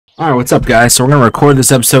Alright, what's up, guys? So we're going to record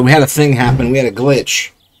this episode. We had a thing happen. We had a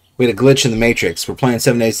glitch. We had a glitch in the Matrix. We're playing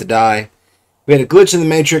 7 Days to Die. We had a glitch in the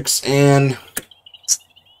Matrix, and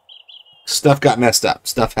stuff got messed up.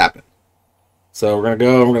 Stuff happened. So we're going to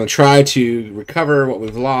go, and we're going to try to recover what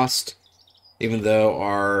we've lost, even though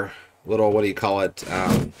our little, what do you call it? How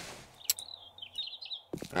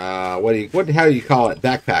do you call it?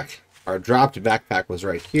 Backpack. Our dropped backpack was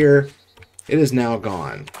right here. It is now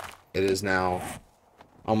gone. It is now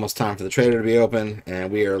almost time for the trader to be open,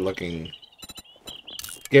 and we are looking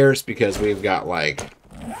scarce because we've got like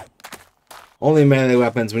only melee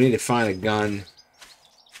weapons. We need to find a gun.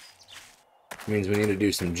 It means we need to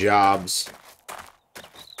do some jobs.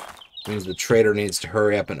 It means the trader needs to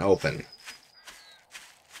hurry up and open.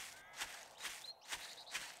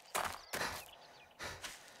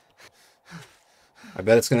 I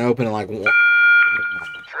bet it's going to open in like one.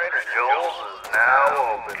 Trader Joel's is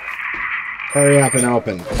now open. Hurry up and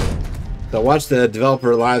open. So I watched the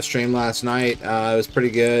developer live stream last night. It was pretty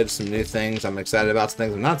good. Some new things I'm excited about. Some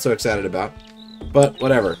things I'm not so excited about. But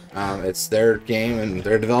whatever. It's their game and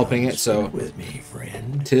they're developing it. So with me,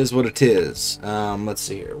 friend. Tis what it is. Let's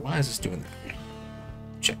see here. Why is this doing that?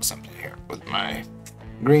 Check something here with my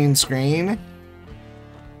green screen.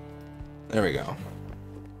 There we go.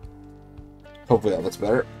 Hopefully that looks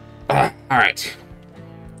better. Alright.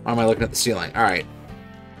 Why am I looking at the ceiling? Alright.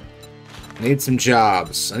 Need some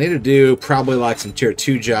jobs. I need to do probably like some tier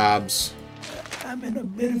 2 jobs. I'm in a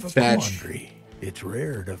bit of a quandary. It's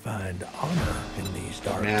rare to find honor in these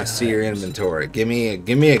dark times. See your inventory. Give me a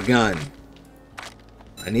gun.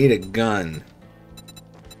 I need a gun.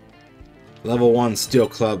 Level 1 Steel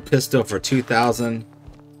Club pistol for 2,000.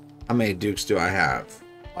 How many Dukes do I have?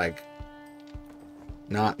 Like,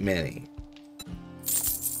 not many.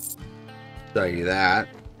 Tell you that.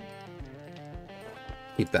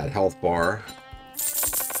 Keep that health bar.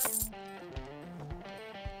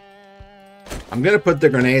 I'm gonna put the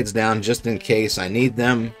grenades down just in case I need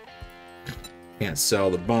them. Can't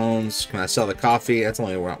sell the bones. Can I sell the coffee? That's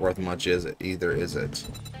only not worth much, is it? Either is it?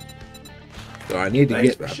 So I need to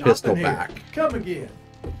get a pistol back. Come again.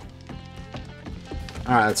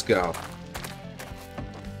 Alright, let's go.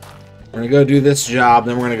 We're gonna go do this job,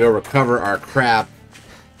 then we're gonna go recover our crap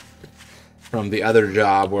from the other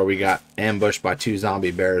job where we got ambushed by 2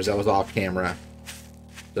 zombie bears. That was off camera.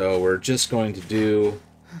 So we're just going to do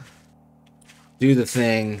the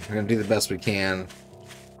thing. We're going to do the best we can.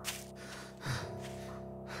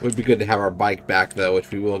 Would be good to have our bike back, though,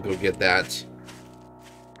 which we will go get that.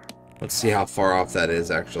 Let's see how far off that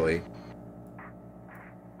is, actually.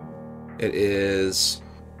 It is...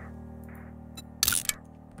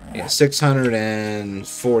 yeah,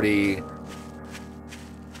 640...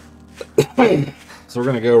 So we're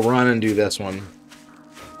gonna go run and do this one.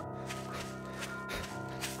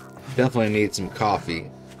 Definitely need some coffee.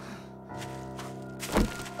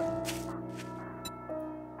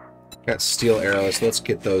 Got steel arrows. Let's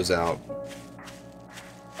get those out.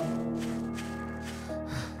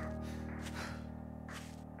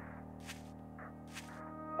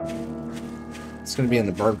 It's gonna be in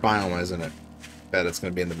the burnt biome, isn't it? Bet it's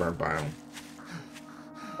gonna be in the burnt biome.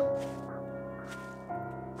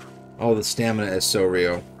 Oh, the stamina is so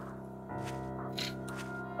real.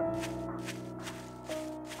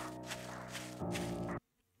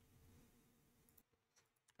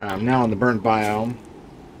 I'm now in the burnt biome.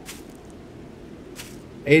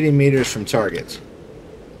 80 meters from target.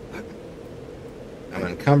 I'm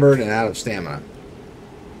encumbered and out of stamina.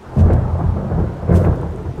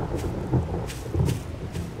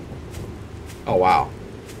 Oh, wow.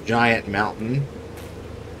 Giant mountain.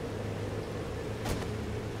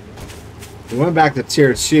 We went back to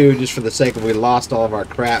tier 2 just for the sake of we lost all of our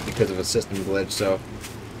crap because of a system glitch, so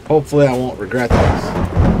hopefully I won't regret this.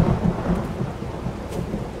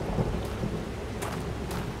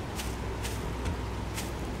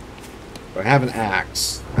 I have an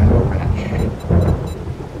axe. I have a wrench.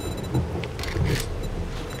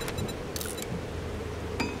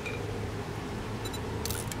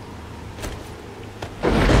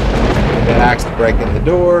 That axe to break in the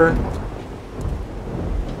door.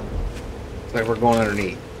 Like we're going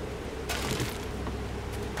underneath.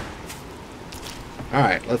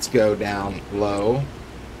 Alright, let's go down low.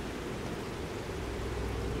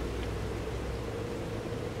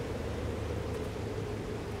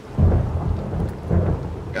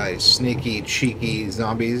 Got these sneaky, cheeky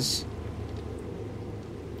zombies.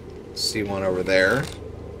 See one over there.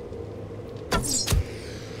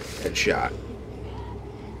 Headshot.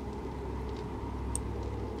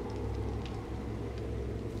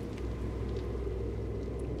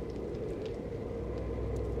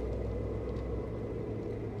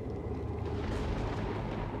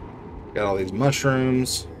 Got all these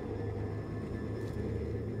mushrooms.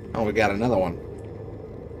 Oh, we got another one.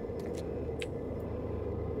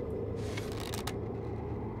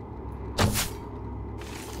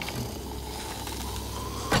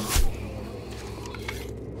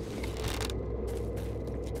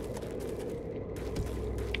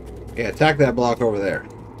 Yeah, attack that block over there.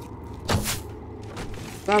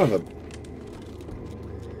 Son of a...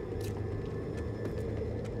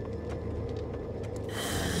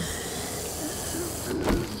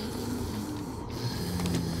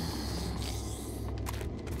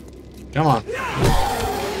 Come on.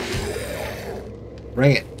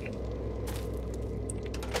 Bring it.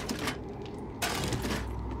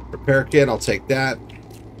 Repair kit, I'll take that.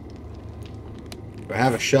 Do I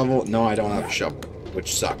have a shovel? No, I don't have a shovel,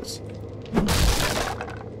 which sucks.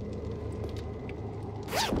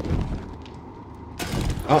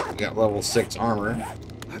 Oh, we got level 6 armor.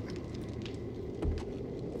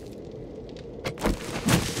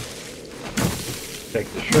 Take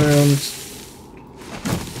the shrooms.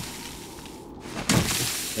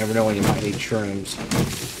 Never know when you might need shrooms.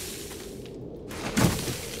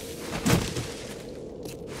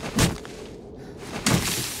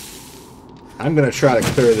 I'm going to try to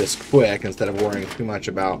clear this quick instead of worrying too much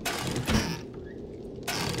about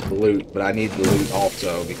the loot, but I need the loot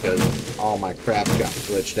also because all my crap got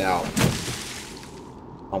glitched out.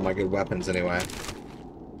 All my good weapons anyway.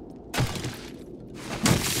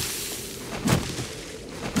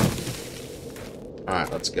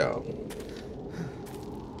 Alright, let's go.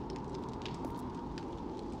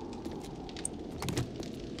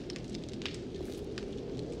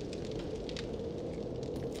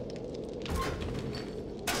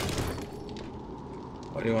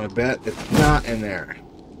 What do you want to bet? It's not in there.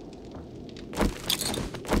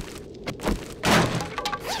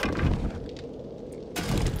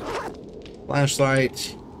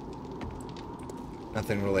 Flashlight.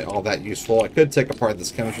 Nothing really all that useful. I could take apart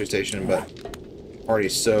this chemistry station, but I'm already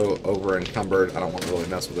so over encumbered. I don't want to really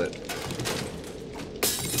mess with it.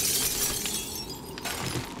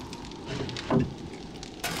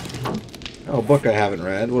 Oh, book I haven't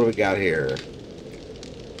read. What do we got here?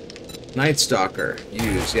 Night Stalker.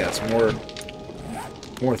 Use. Yes,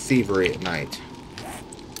 more thievery at night.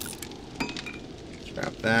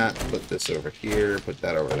 Scrap that. Put this over here. Put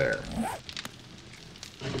that over there.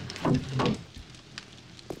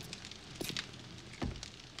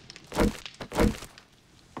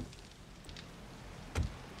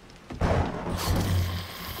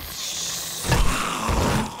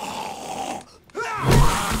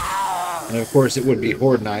 And of course it would be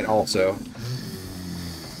Horde Night also.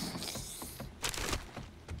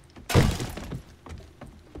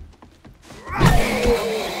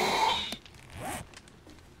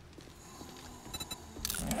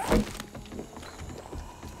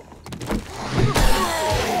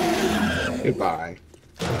 Goodbye.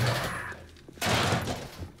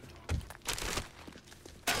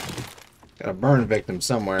 Got a burn victim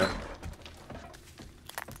somewhere.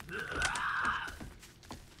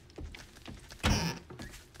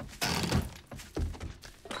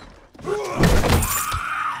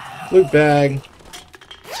 Loot bag.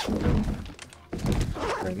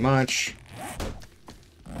 Very much.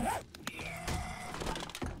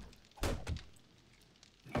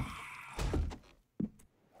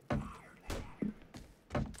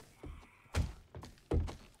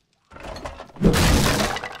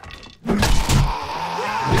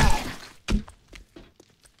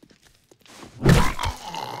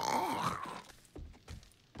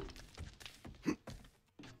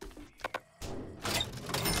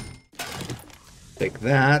 Take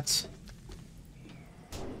that.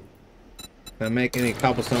 Can I make any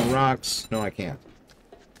cobblestone rocks? No, I can't.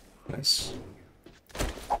 Nice.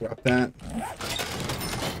 Drop that.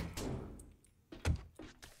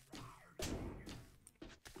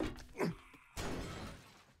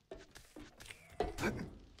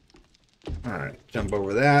 Alright, jump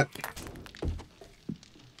over that.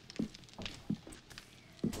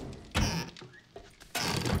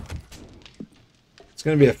 It's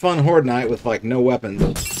going to be a fun Horde night with, like, no weapons. We're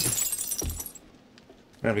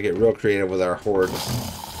going to have to get real creative with our Horde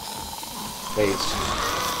base.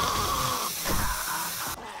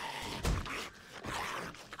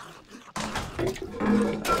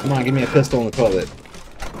 Come on, give me a pistol in the toilet.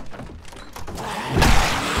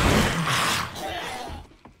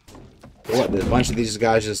 What, did a bunch of these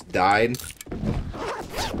guys just died?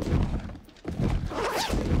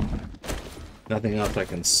 Nothing else, I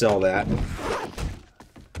can sell that.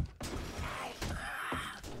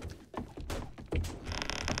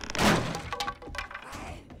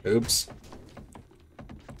 Oops.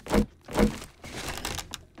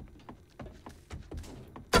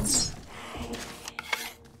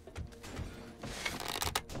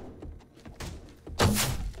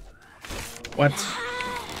 What?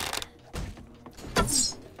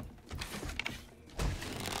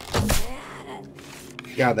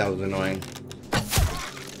 God, that was annoying.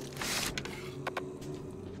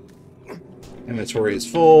 Inventory is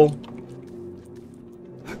full.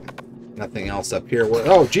 Nothing else up here.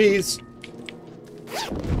 Oh, geez!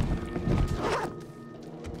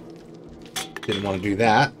 Didn't want to do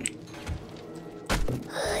that.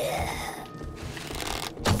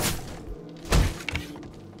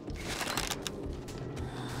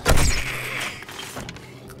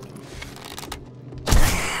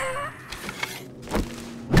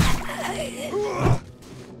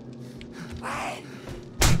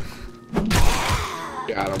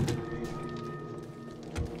 Got him.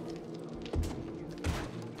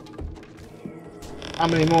 How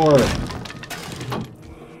many more?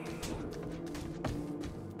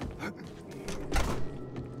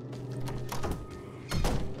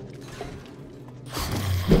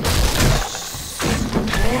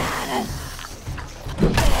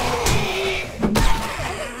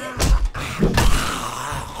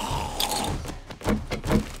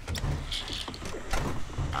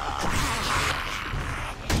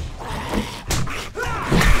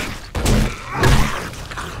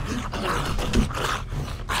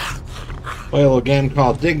 Play a little game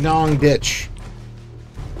called Dig Dong Ditch.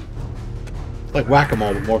 It's like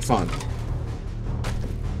whack-a-mole, but more fun.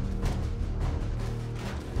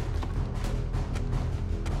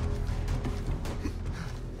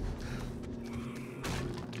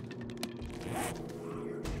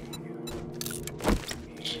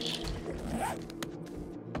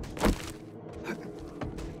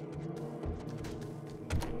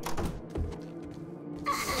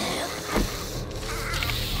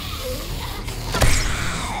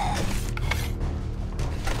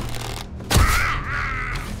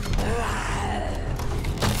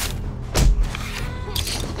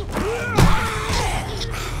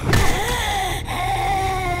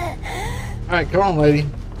 Alright, come on, lady.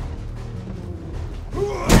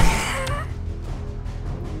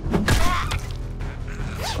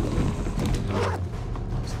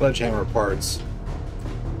 Sledgehammer parts.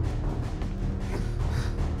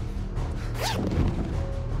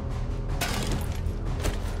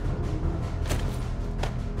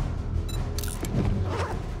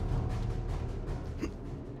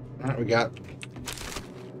 Alright, we got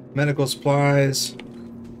medical supplies.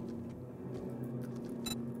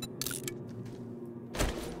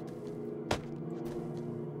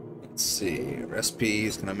 Let's see, recipe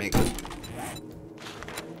is gonna make it.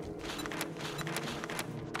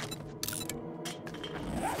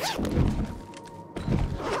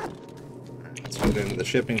 Let's put it into the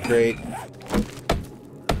shipping crate.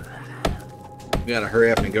 We gotta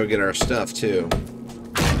hurry up and go get our stuff too.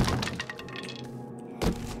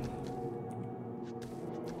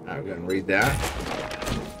 I'm gonna read that.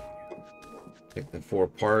 Take the 4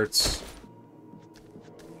 parts.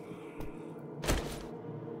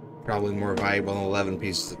 Probably more valuable than 11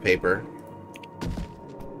 pieces of paper.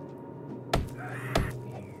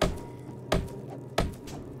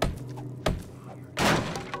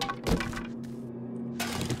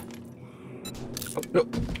 Oh, no.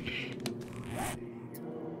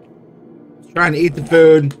 Trying to eat the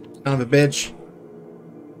food, son of a bitch.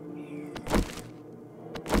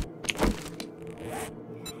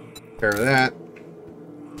 Care of that.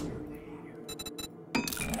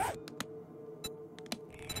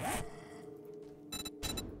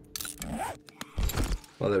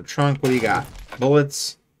 Leather trunk, what do you got?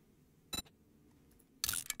 Bullets.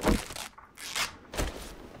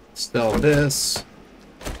 Sell this.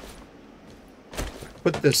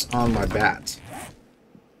 Put this on my bat.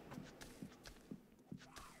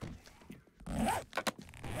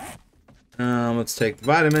 Let's take the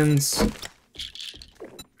vitamins.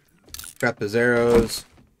 Scrap those arrows.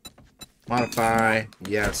 Modify.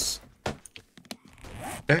 Yes.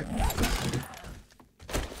 Okay.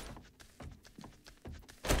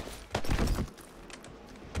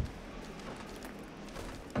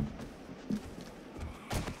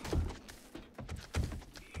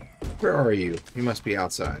 Where are you? You must be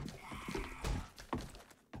outside.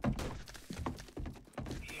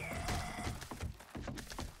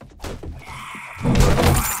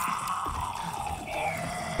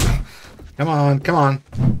 Come on, come on.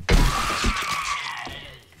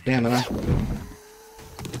 Stamina.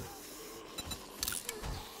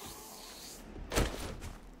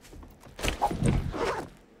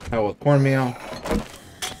 How with cornmeal?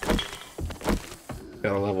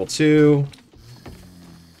 Got a level 2.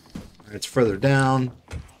 It's further down.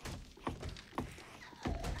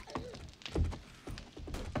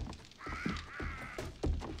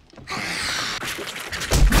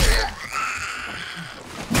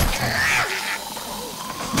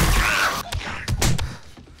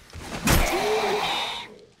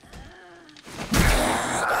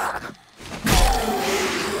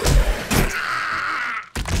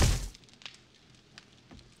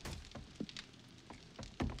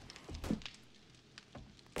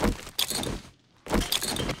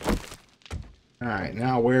 Alright,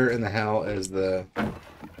 now where in the hell is the...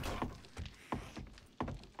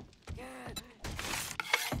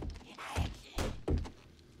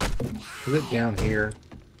 Is it down here?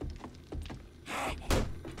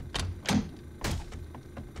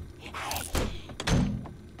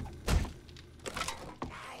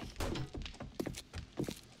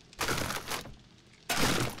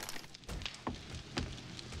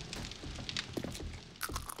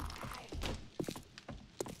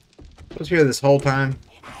 I was here this whole time.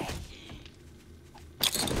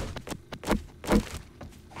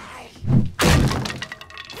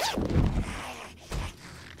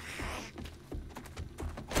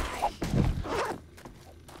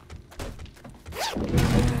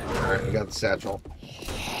 Alright, we got the satchel.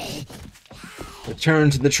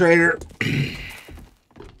 Return to the trader.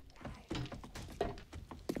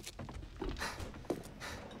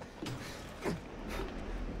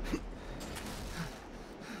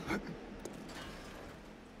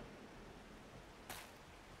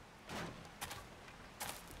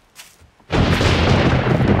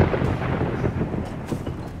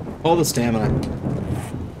 Hold the stamina.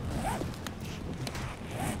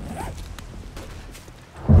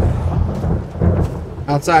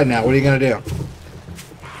 Outside now, what are you gonna do?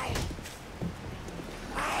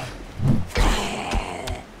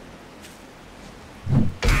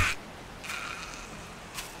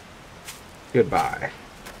 Goodbye.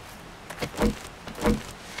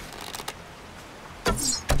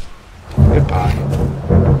 Goodbye.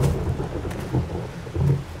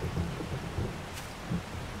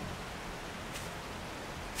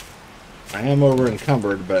 I am over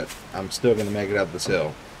encumbered, but I'm still going to make it up this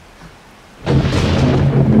hill.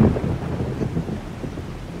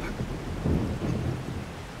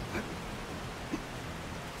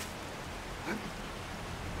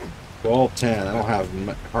 $12:10. I don't have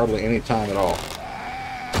hardly any time at all.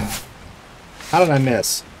 How did I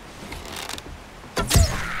miss?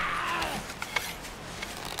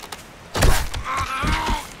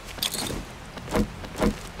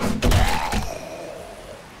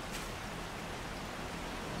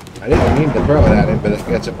 I didn't mean to throw it at him, but I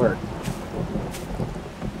guess it worked.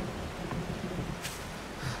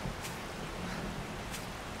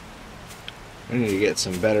 We need to get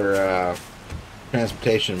some better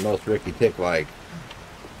transportation most Ricky Tick like.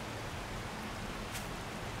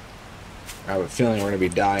 I have a feeling we're going to be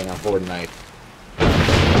dying on board tonight.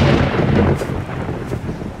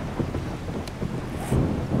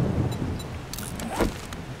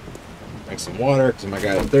 Drink some water because my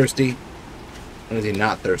guy is thirsty. When is he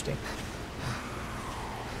not thirsty?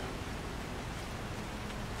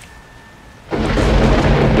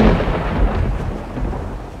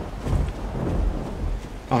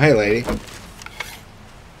 Oh, hey, lady.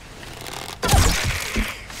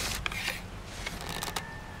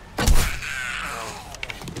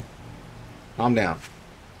 Calm down.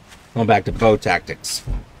 Going back to bow tactics.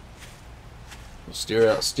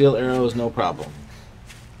 Steel arrows, no problem.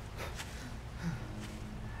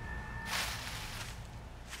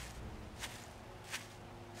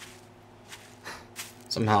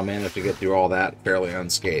 Somehow managed to get through all that fairly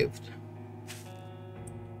unscathed.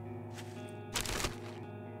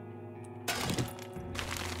 How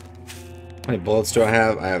many bullets do I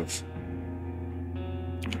have? I have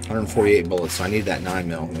 148 bullets, so I need that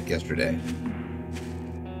 9mm like yesterday.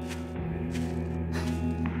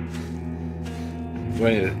 I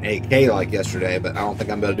needed an AK like yesterday, but I don't think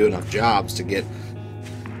I'm going to do enough jobs to get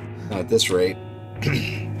at this rate.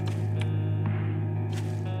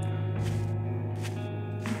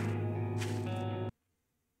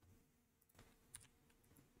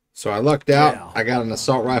 So I lucked out. Yeah. I got an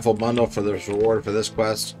assault rifle bundle for this reward for this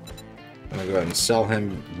quest. I'm going to go ahead and sell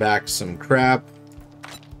him back some crap.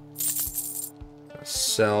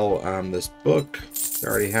 Sell this book I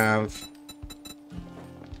already have.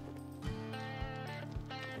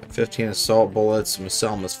 15 assault bullets. I'm going to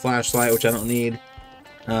sell him this flashlight, which I don't need.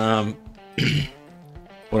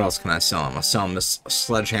 What else can I sell him? I'll sell him this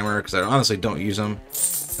sledgehammer because I honestly don't use them.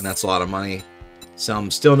 And that's a lot of money. Sell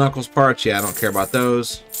him steel knuckles parts. Yeah, I don't care about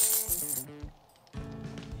those.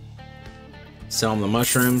 Sell him the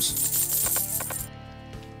mushrooms.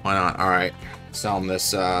 Why not? Alright. Sell him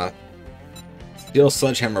this steel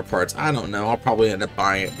sledgehammer parts. I don't know. I'll probably end up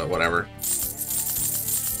buying it, but whatever.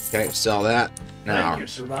 Okay, sell that. Now, thank you,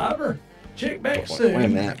 Survivor. Check back soon. Wait a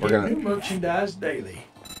minute. We're gonna new merchandise daily.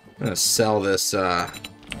 I'm gonna sell this. Can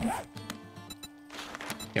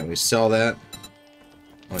we sell that?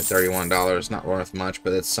 Only $31. Not worth much,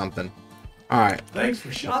 but it's something. All right. Thanks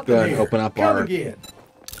for shopping. Let's go ahead and open up our again.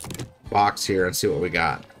 box here and see what we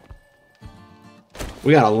got.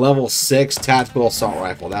 We got a level 6 tactical assault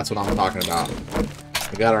rifle. That's what I'm talking about.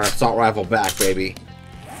 We got our assault rifle back, baby.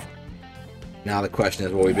 Now the question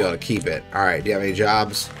is, will we be able to keep it? Alright, do you have any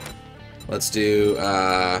jobs? Let's do,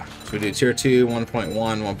 so we do tier 2, 1.1,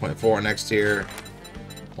 1.4 next tier,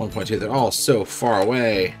 1.2. They're all so far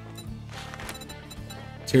away.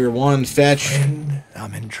 Tier 1, fetch. And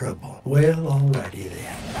I'm in trouble. Well, alrighty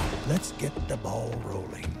then. Let's get the ball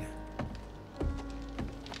rolling.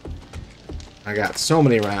 I got so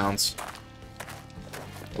many rounds.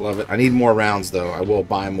 I love it. I need more rounds, though. I will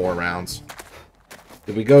buy more rounds.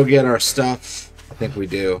 Did we go get our stuff? I think we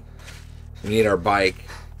do. We need our bike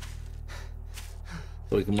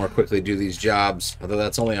so we can more quickly do these jobs. Although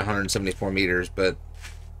that's only 174 meters, but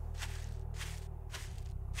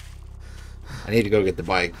I need to go get the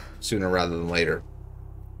bike sooner rather than later.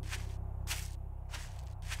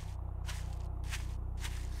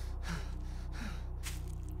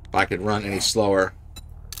 If I could run any slower.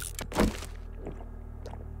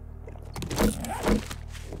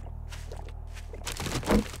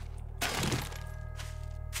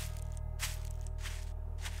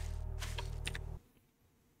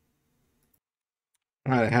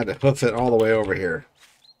 Alright, I had to hoof it all the way over here.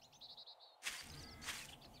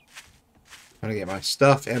 I'm gonna get my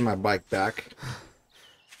stuff and my bike back.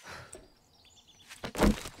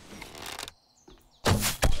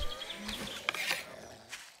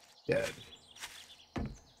 Dead.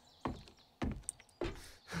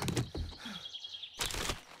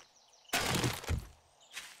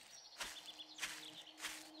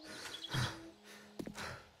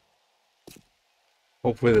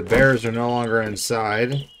 Hopefully the bears are no longer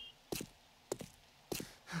inside.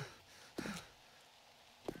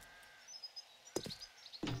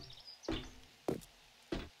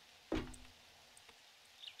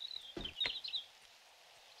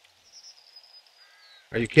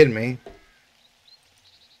 Are you kidding me?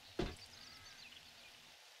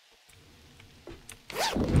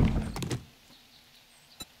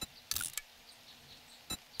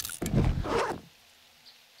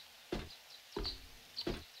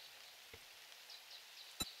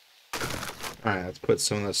 Alright, let's put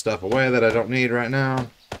some of this stuff away that I don't need right now.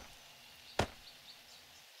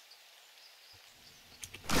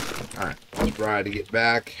 Alright, let's try to get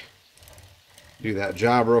back. Do that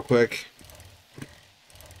job real quick.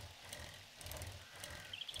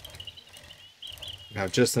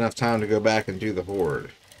 Have just enough time to go back and do the horde.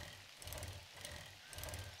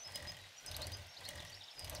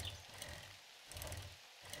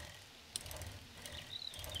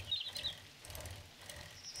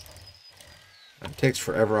 It takes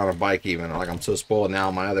forever on a bike even. Like, I'm so spoiled now.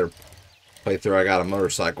 My other playthrough, I got a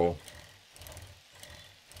motorcycle.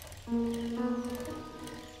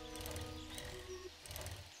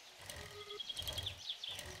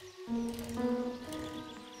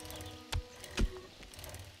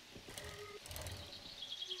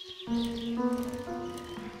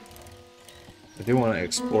 I do want to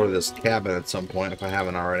explore this cabin at some point if I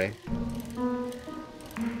haven't already.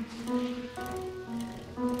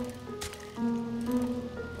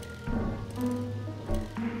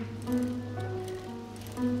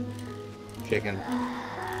 Chicken.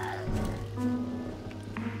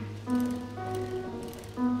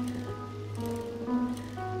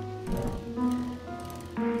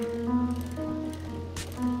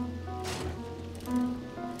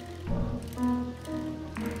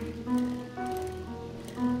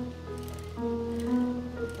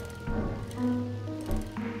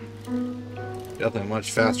 Definitely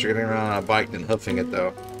much faster getting around on a bike than hoofing it,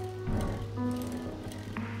 though.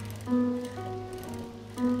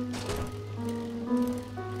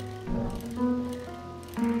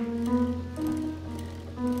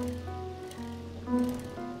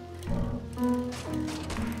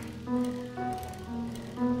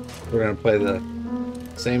 We're going to play the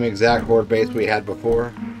same exact horde base we had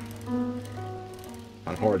before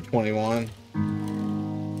on Horde 21.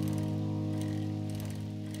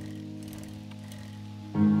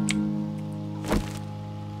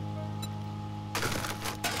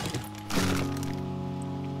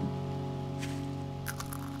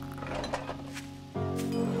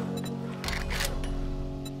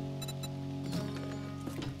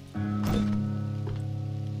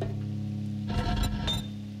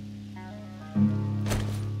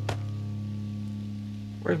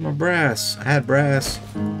 Where's my brass? I had brass.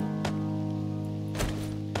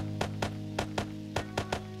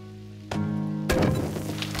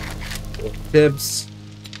 Tips.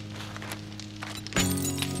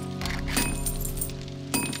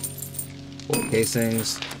 Full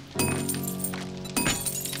casings.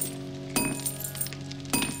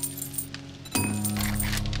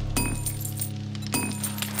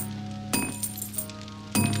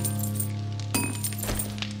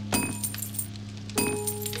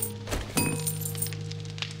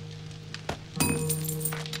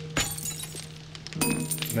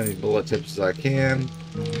 many bullet tips as I can.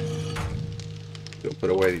 Go put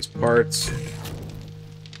away these parts.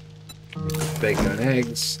 Bacon and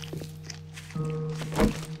eggs.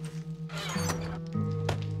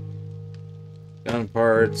 Gun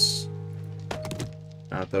parts.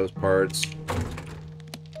 Not those parts.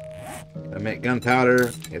 I make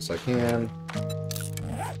gunpowder. Yes, I can.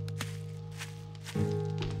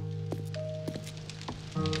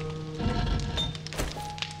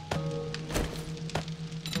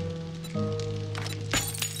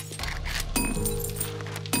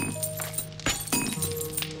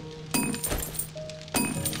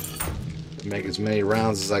 Make as many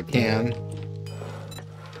rounds as I can.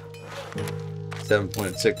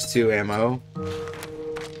 7.62 ammo.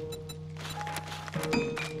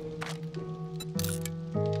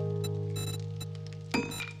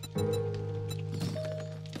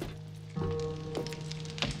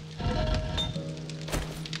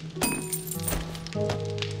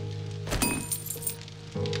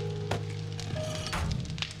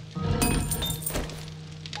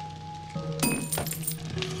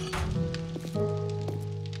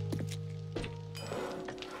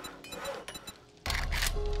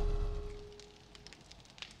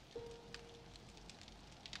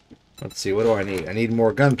 Let's see, what do I need? I need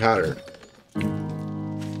more gunpowder. Do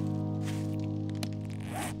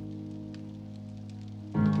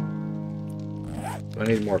I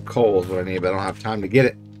need more coal is what I need, but I don't have time to get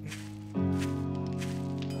it.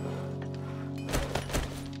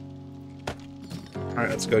 Alright,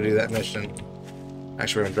 let's go do that mission.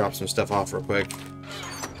 Actually, we're going to drop some stuff off real quick.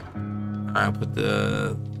 Alright, put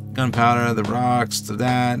the gunpowder, the rocks, to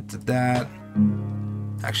that, to that.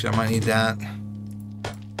 Actually, I might need that.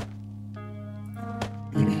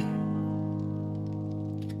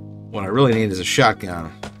 What I really need is a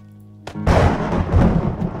shotgun.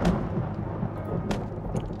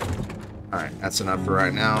 Alright, that's enough for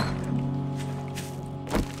right now.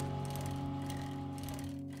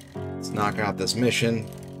 Let's knock out this mission.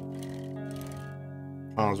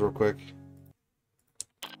 Pause real quick.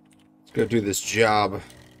 Let's go do this job.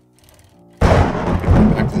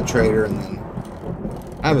 Back to the trader, and then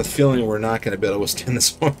I have a feeling we're not going to be able to withstand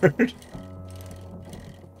this horde.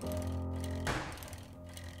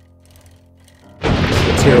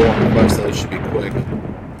 Tier 1 quest, though, should be quick.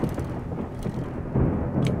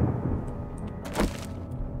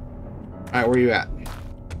 Alright, where are you at?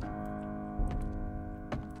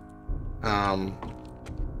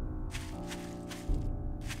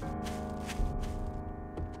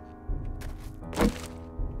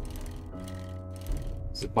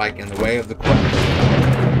 Is the bike in the way of the quest?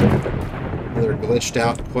 Another glitched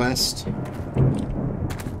out quest.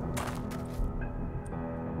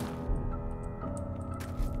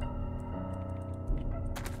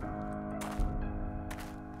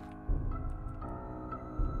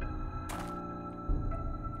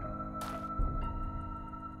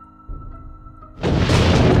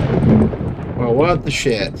 Well, what the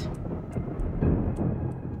shit?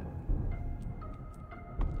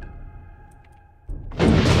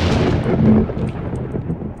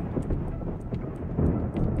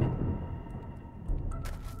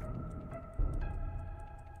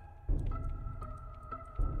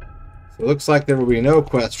 So it looks like there will be no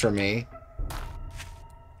quest for me.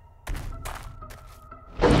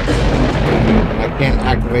 I can't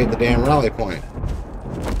activate the damn rally point.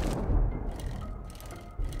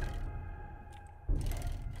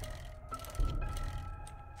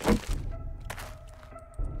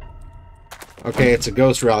 Okay, it's a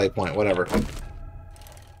ghost rally point, whatever.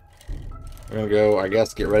 We're gonna go, I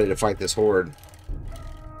guess, get ready to fight this horde.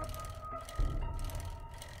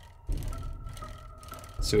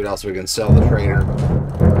 See what else we can sell the trader.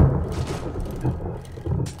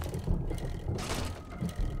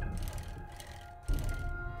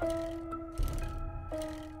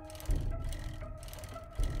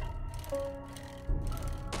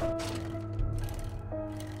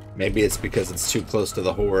 Maybe it's because it's too close to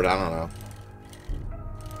the horde, I don't know.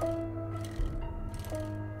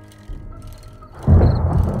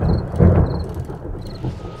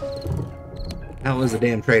 How is the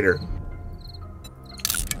damn trader?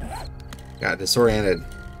 Got disoriented.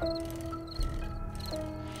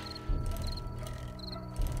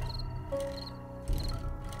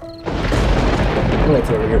 Oh, it's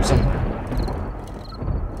over here somewhere.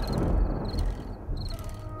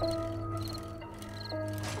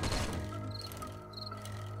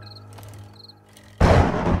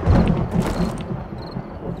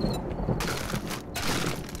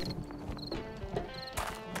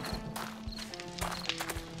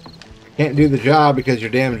 Can't do the job because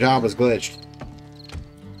your damn job is glitched.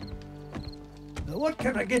 Now, what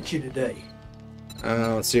can I get you today?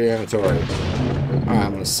 Let's see your inventory. Alright,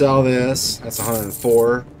 I'm gonna sell this. That's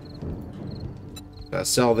 104. If I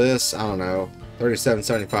sell this, I don't know.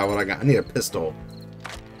 37.75. What I got? I need a pistol.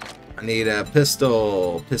 I need a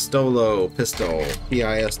pistol. Pistolo. Pistol.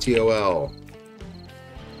 P-I-S-T-O-L.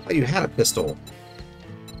 Oh, you had a pistol.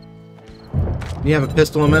 You have a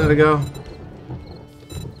pistol a minute ago?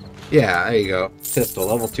 Yeah, there you go. Pistol.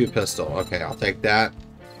 Level 2 pistol. Okay, I'll take that.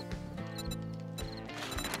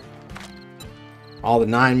 All the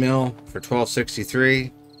 9mm for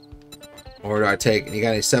 1263. Or do I take, you got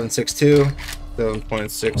any 7.62?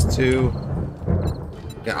 7.62.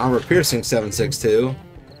 Got armor piercing 7.62.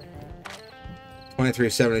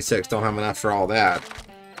 23.76. Don't have enough for all that.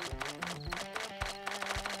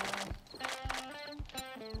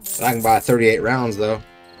 I can buy 38 rounds though.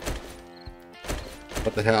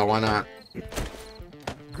 What the hell? Why not?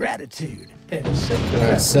 Gratitude. And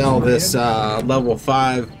I sell this level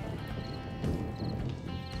 5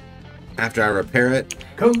 after I repair it.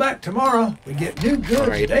 Come back tomorrow. We get new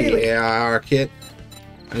goods daily. AIR kit.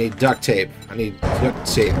 I need duct tape. I need duct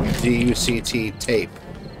tape. D-U-C-T tape.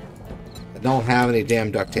 I don't have any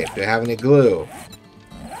damn duct tape. Do I have any glue?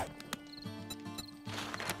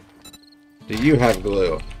 Do you have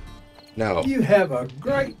glue? No. You have a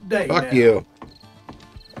great day. Fuck now. you.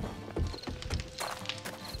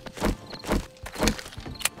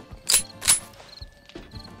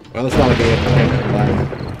 Well, this ought to be entertainment.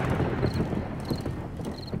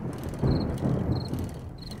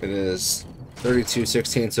 It is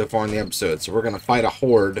 32:16 so far in the episode, so we're gonna fight a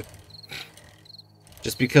horde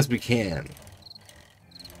just because we can.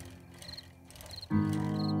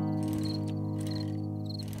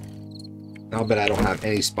 I'll bet I don't have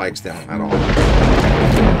any spikes down at all.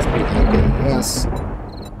 Yes.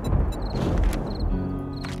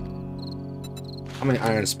 How many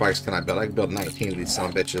iron spikes can I build? I can build 19 of these son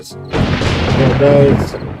of bitches. Build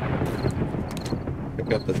those.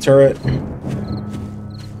 Pick up the turret.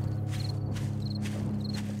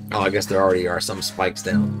 Oh, I guess there already are some spikes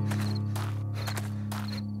down.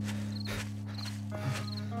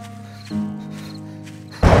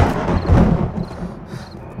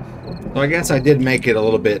 So I guess I did make it a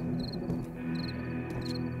little better.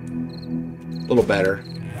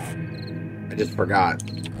 I just forgot.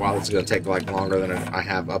 Wow, this is going to take like longer than I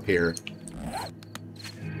have up here.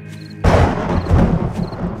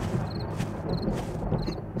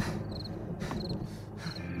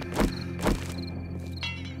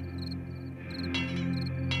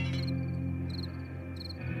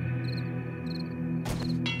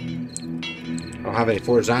 I don't have any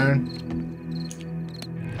forged iron.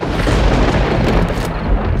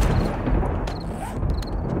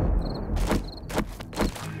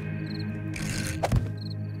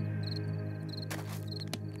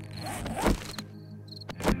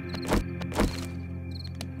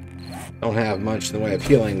 Don't have much in the way of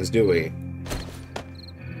healings, do we?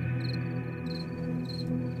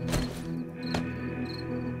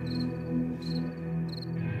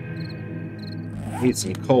 Need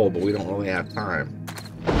some coal, but we don't really have time.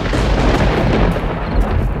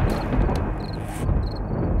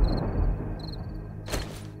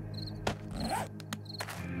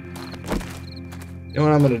 You know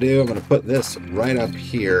what I'm going to do? I'm going to put this right up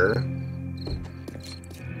here.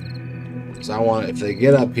 So I want, if they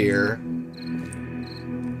get up here,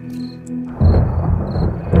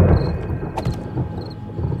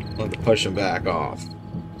 I want to push them back off.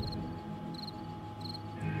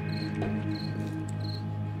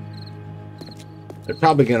 They're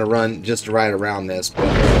probably going to run just right around this, but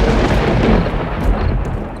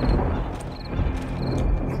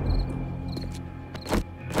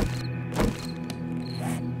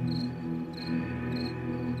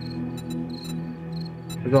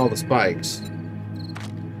look at all the spikes.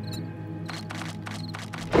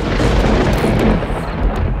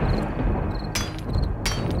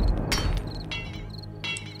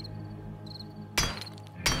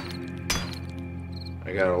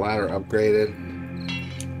 I got a ladder upgraded.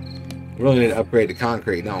 We really need to upgrade to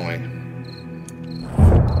concrete, don't we?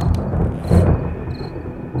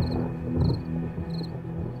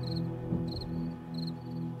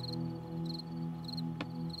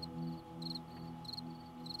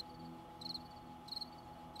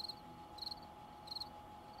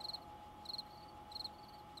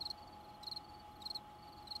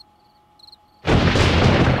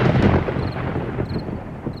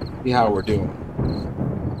 See how we're doing.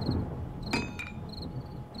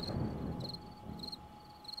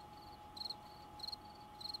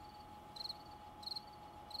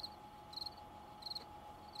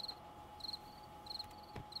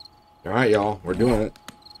 All right, y'all, we're doing it.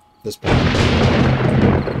 This point.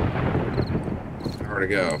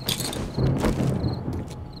 Where'd it go?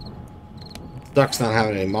 Sucks not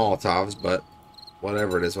having any Molotovs, but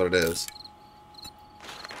whatever, it is what it is.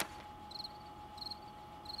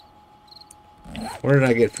 Where did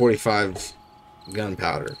I get 45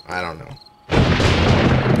 gunpowder? I don't know.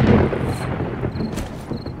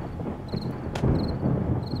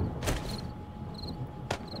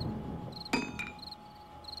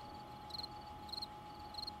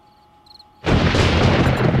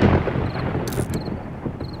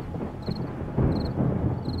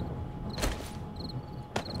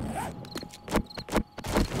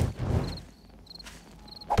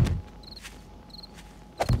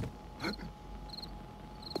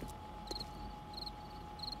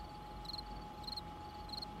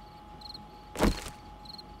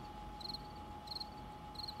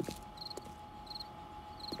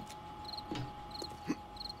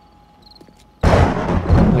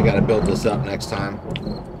 I gotta build this up next time.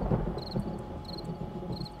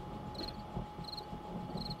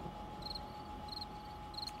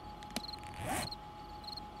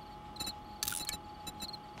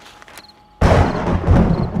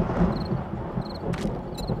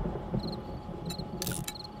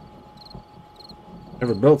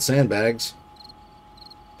 Never built sandbags.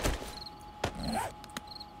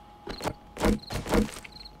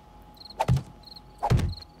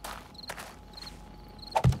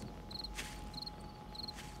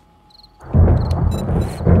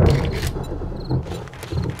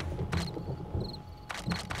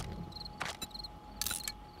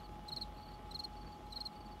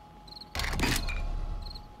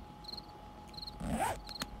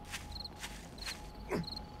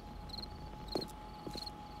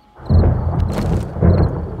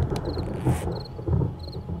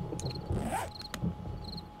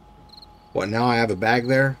 What, now I have a bag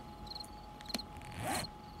there?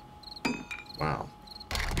 Wow.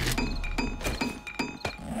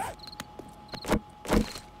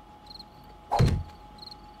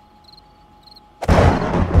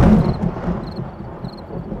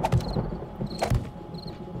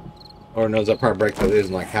 Lord knows I'll probably break those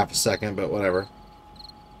in like half a second, but whatever.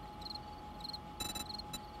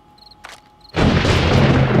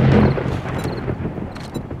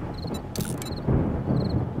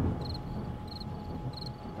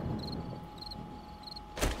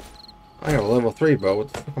 I have a level 3 bow.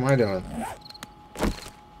 What the fuck am I doing?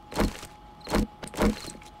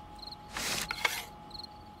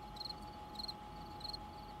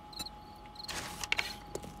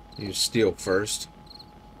 Use steel first.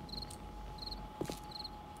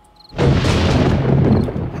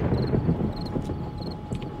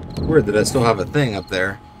 Weird that I still have a thing up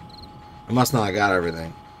there. I must not have got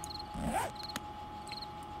everything.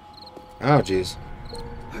 Oh, jeez.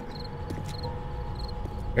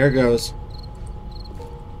 Here it goes.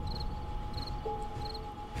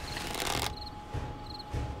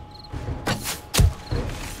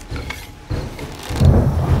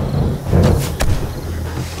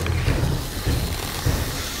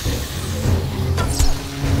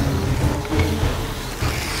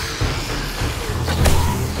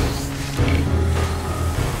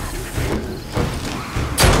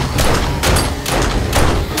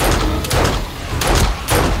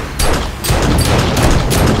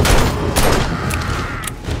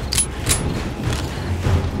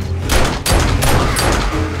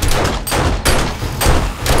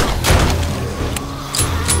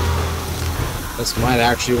 This might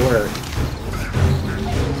actually work.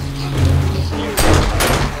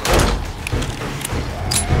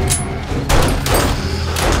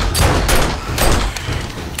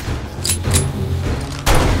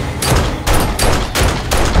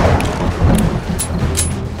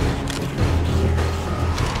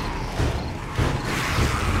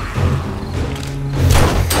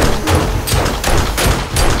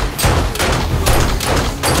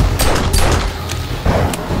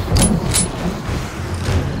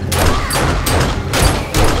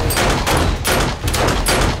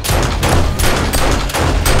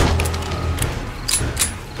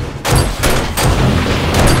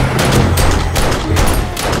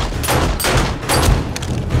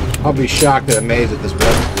 I'll be shocked and amazed at this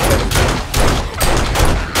weapon.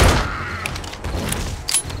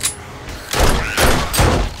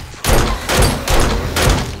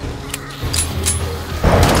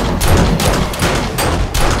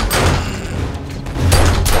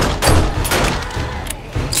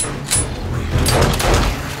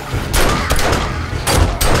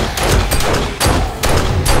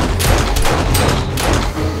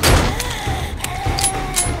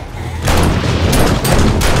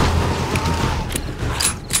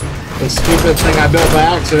 The stupid thing I built by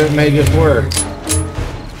accident may just work.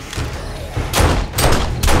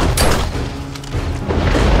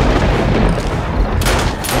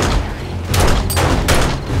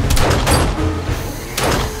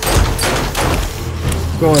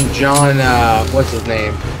 going John, what's his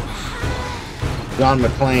name? John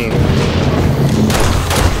McClane.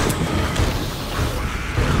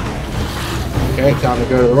 Okay, time to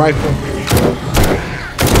go to the rifle.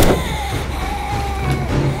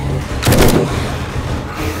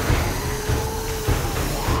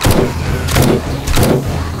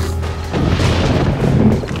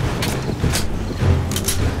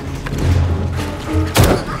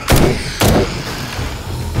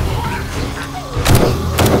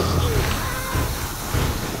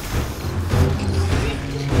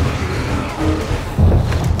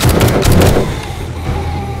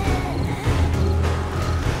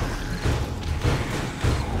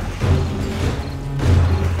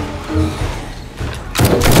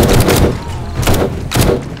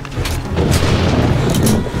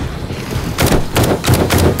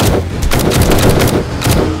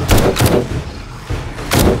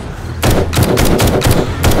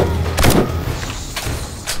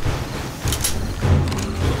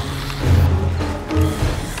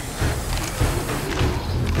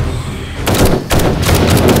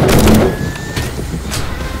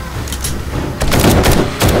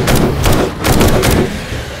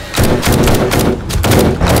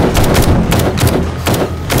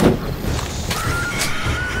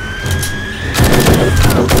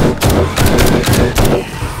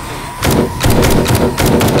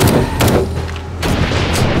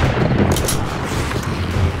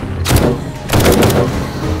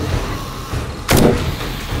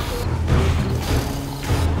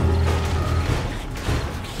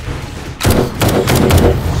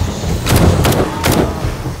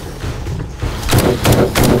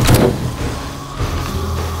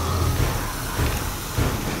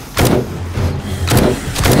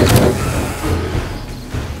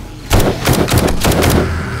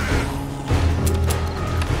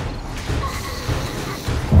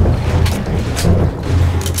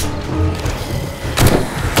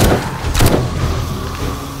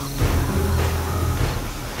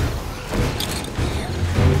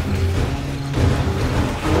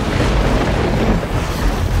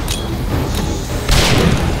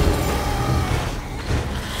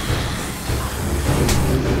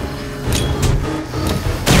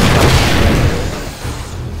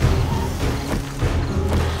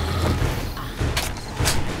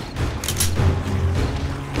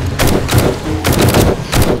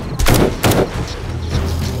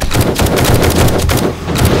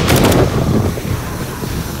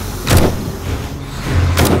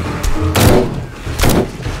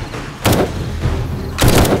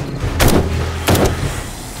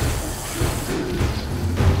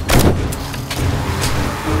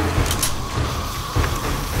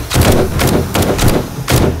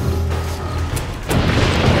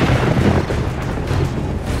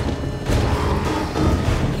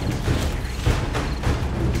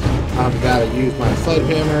 I've got to use my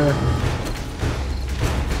sledgehammer.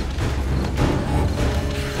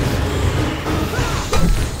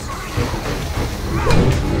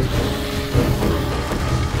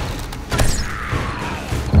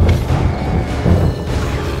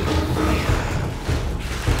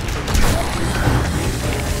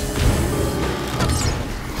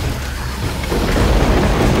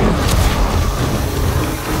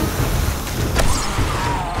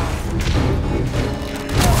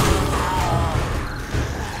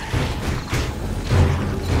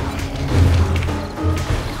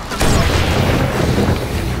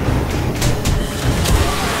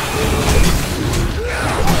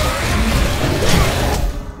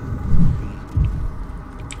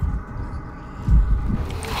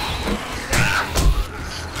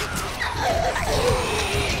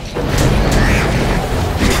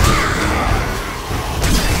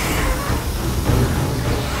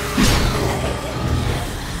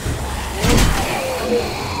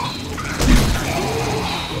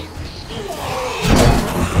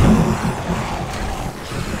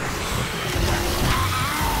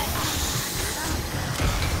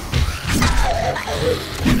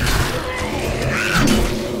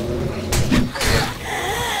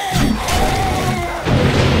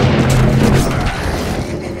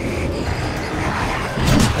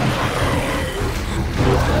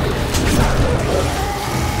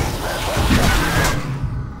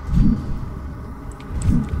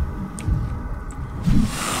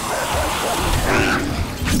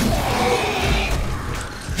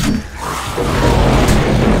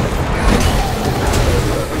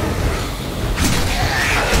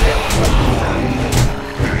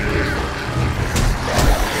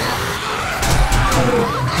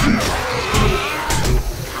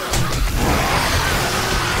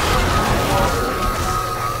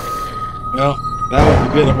 Well, that was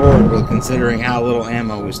good horde, with considering how little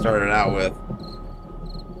ammo we started out with.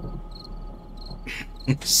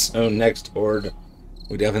 So next horde,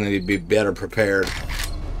 we definitely need to be better prepared.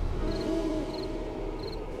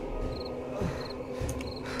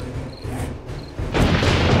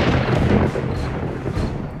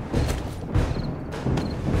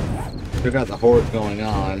 We got the horde going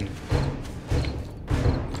on.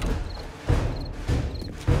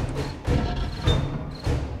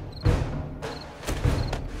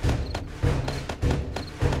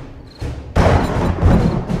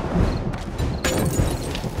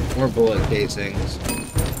 More bullet casings.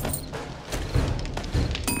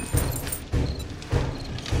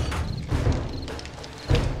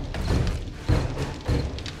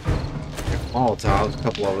 Molotovs, a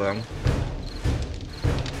couple of them.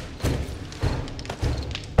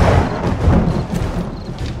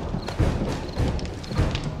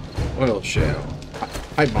 Oil shale.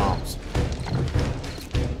 Pipe bombs.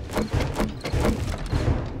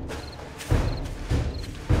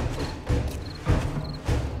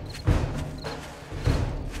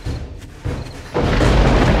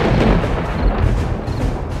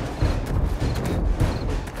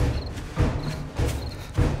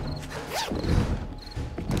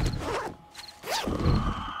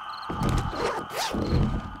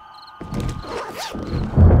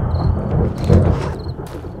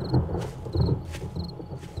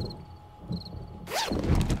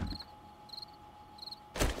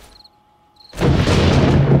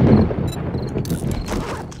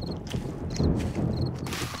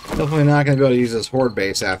 Definitely not going to be able to use this horde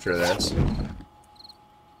base after this.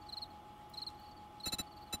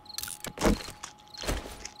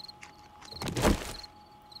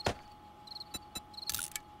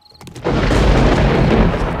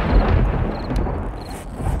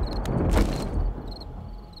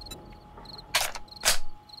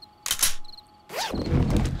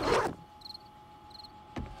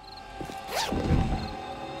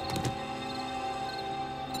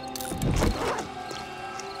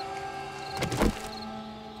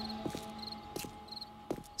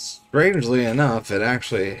 Strangely enough, it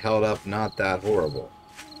actually held up not that horrible.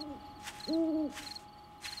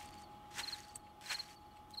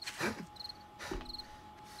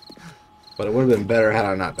 But it would have been better had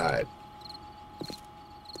I not died.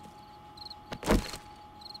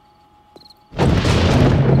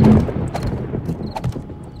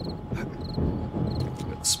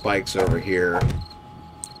 With spikes over here.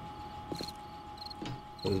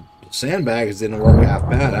 The sandbags didn't work half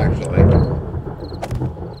bad, actually.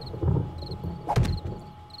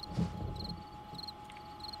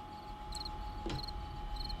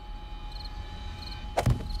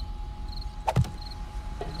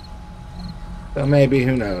 So maybe,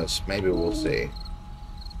 who knows? Maybe we'll see.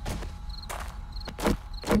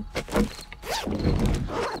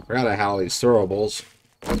 Forgot I had all these throwables.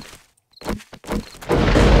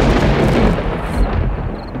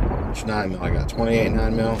 Which 9mm? I got 28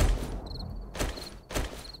 9mm.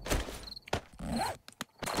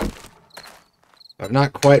 I've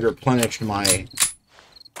not quite replenished my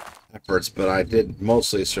efforts, but I did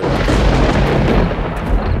mostly survive.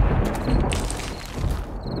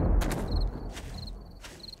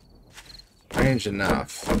 Strange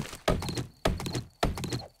enough.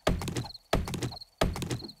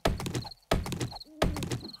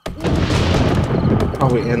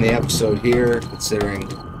 Probably end the episode here, considering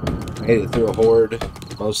I made it through a horde,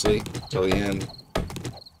 mostly, till the end.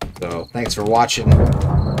 So, thanks for watching.